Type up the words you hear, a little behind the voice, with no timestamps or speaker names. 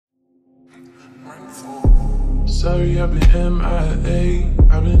Sorry, I've been M.I.A.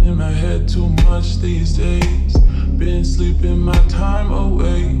 I've been in my head too much these days. Been sleeping my time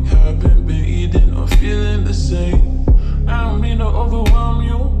away. Haven't been eating or feeling the same. I don't mean to overwhelm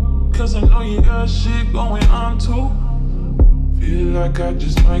you, cause I know you got shit going on too. Feel like I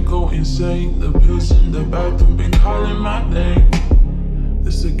just might go insane. The pills in the bathroom been calling my name.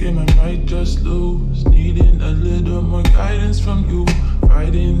 This a game I might just lose. Needing a little more guidance from you.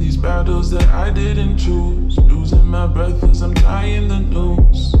 Fighting these battles that I didn't choose. Losing my breath as I'm tying the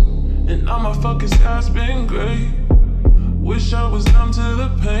noose. And all my fucking sky's been great. Wish I was numb to the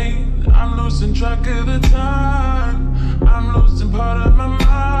pain. I'm losing track of the time. I'm losing part of my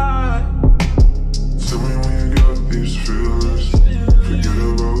mind. Tell me when you got these feelings. Forget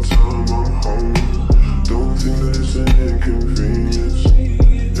about time, I'm home. Don't think that it's an inconvenience.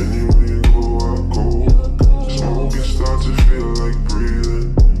 Anywhere you go, I go. Smoke and start to feel like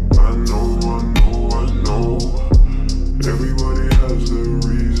breathing. I know. Everybody has their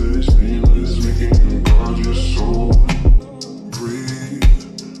reason. It's demons making you guard your soul. Breathe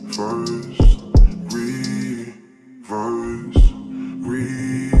first, reverse,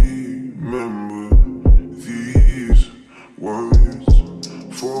 remember these words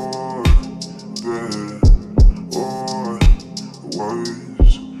for better or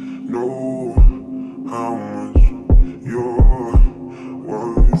worse. Know how much you're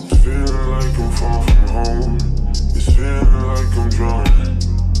worth. Feeling like I'm far from home. It's feeling like I'm drowning.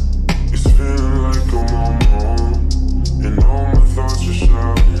 It's feeling like I'm on my own. And all my thoughts are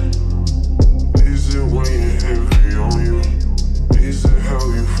shouting. Is it weighing heavy on you? Is it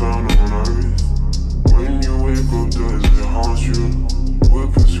hell you found on earth? When you wake up, does it haunt you? Will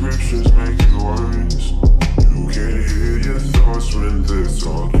prescriptions make it worse? You can't hear your thoughts when they're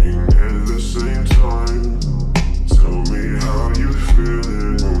talking at the same time. Tell me how you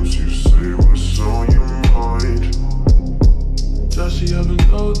feeling once you say what's on your mind. Joshy, I've been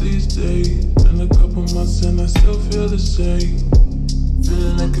cold these days. Been a couple months and I still feel the same.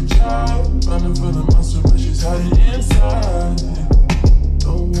 Feeling like a child, running for the monster, but she's hiding